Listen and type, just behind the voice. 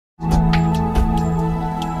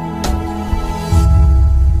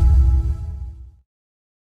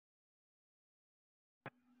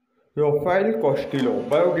Rafael Castillo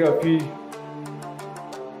Biography.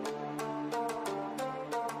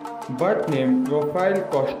 Birth name Rafael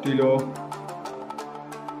Castillo.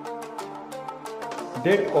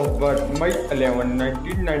 Date of birth May 11,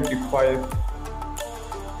 1995.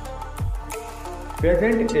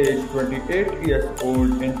 Present age 28 years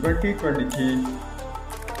old in 2023.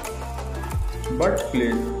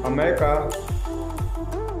 Birthplace America.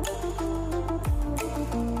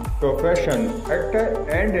 Profession actor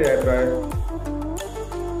and rapper.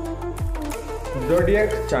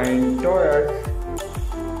 Zodiac sign Taurus.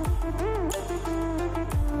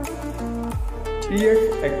 Years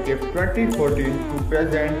active 2014 to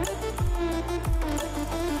present.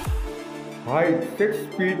 Height 6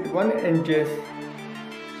 feet 1 inches.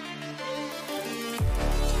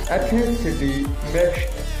 Ethnicity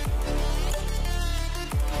mixed.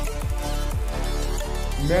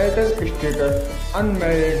 Marital status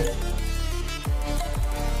unmarried.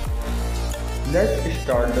 Let's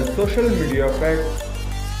start the social media facts.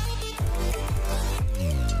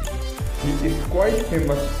 He is quite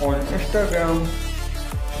famous on Instagram.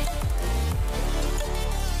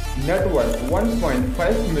 Net worth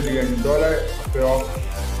 $1.5 million approx.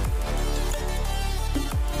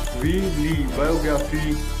 Lee Biography.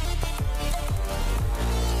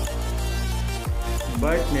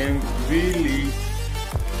 Birth name Lee,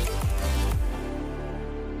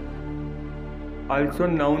 also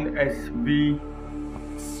known as V.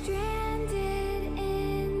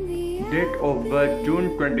 Date of birth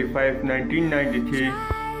June 25, 1993.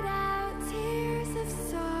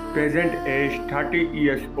 Present age 30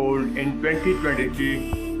 years old in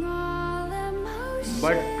 2023.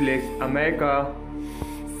 Birthplace America.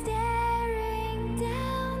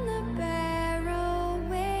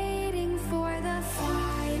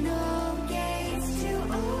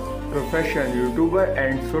 Profession YouTuber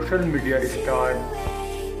and social media star.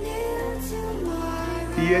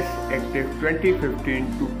 Years active 2015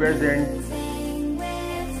 to present.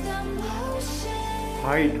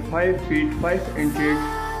 Height 5 feet 5 inches.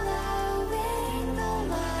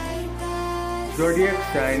 Zodiac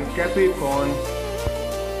sign Capricorn.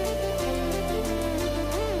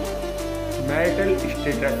 Marital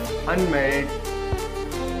status unmarried.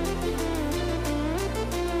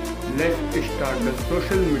 Let's start the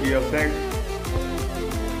social media facts.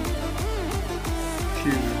 She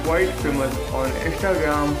is quite famous on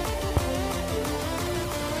Instagram.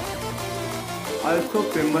 Also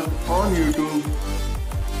famous on YouTube.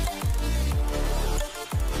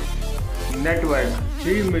 Net worth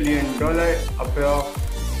 $3 million approx.